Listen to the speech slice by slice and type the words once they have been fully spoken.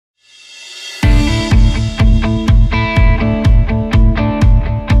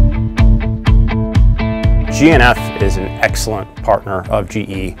GNF is an excellent partner of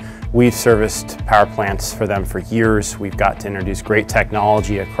GE. We've serviced power plants for them for years. We've got to introduce great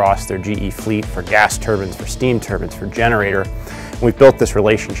technology across their GE fleet for gas turbines, for steam turbines, for generator. We've built this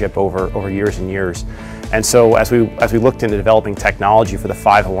relationship over years and years. And so as we looked into developing technology for the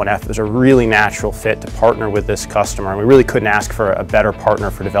 501F, it was a really natural fit to partner with this customer, and we really couldn't ask for a better partner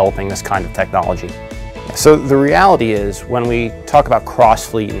for developing this kind of technology. So the reality is, when we talk about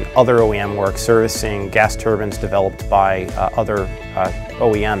cross-fleet and other OEM work servicing gas turbines developed by other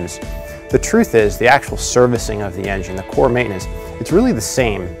OEMs, the truth is the actual servicing of the engine, the core maintenance, it's really the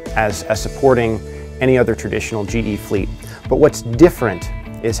same as supporting any other traditional GE fleet. But what's different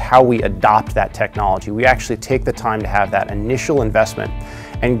is how we adopt that technology. We actually take the time to have that initial investment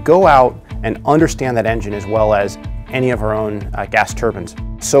and go out and understand that engine as well as any of our own gas turbines.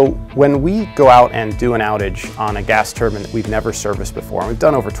 So when we go out and do an outage on a gas turbine that we've never serviced before, and we've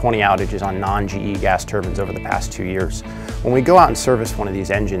done over 20 outages on non-GE gas turbines over the past 2 years, when we go out and service one of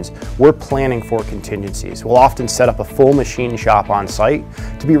these engines, we're planning for contingencies. We'll often set up a full machine shop on site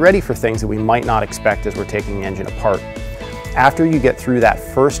to be ready for things that we might not expect as we're taking the engine apart. After you get through that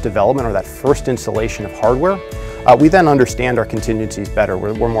first development or that first installation of hardware, we then understand our contingencies better.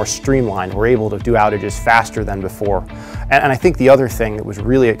 We're more streamlined. We're able to do outages faster than before. And I think the other thing that was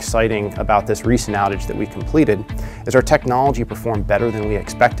really exciting about this recent outage that we completed is our technology performed better than we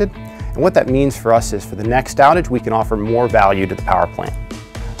expected. And what that means for us is for the next outage, we can offer more value to the power plant.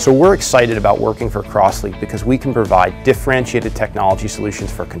 So we're excited about working for Crosslead because we can provide differentiated technology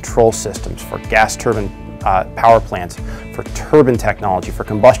solutions for control systems, for gas turbine power plants, for turbine technology, for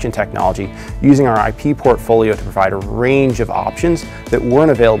combustion technology, using our IP portfolio to provide a range of options that weren't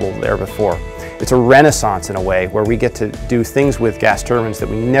available there before. It's a renaissance in a way where we get to do things with gas turbines that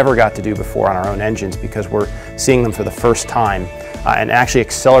we never got to do before on our own engines because we're seeing them for the first time and actually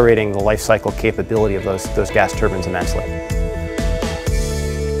accelerating the life cycle capability of those gas turbines immensely.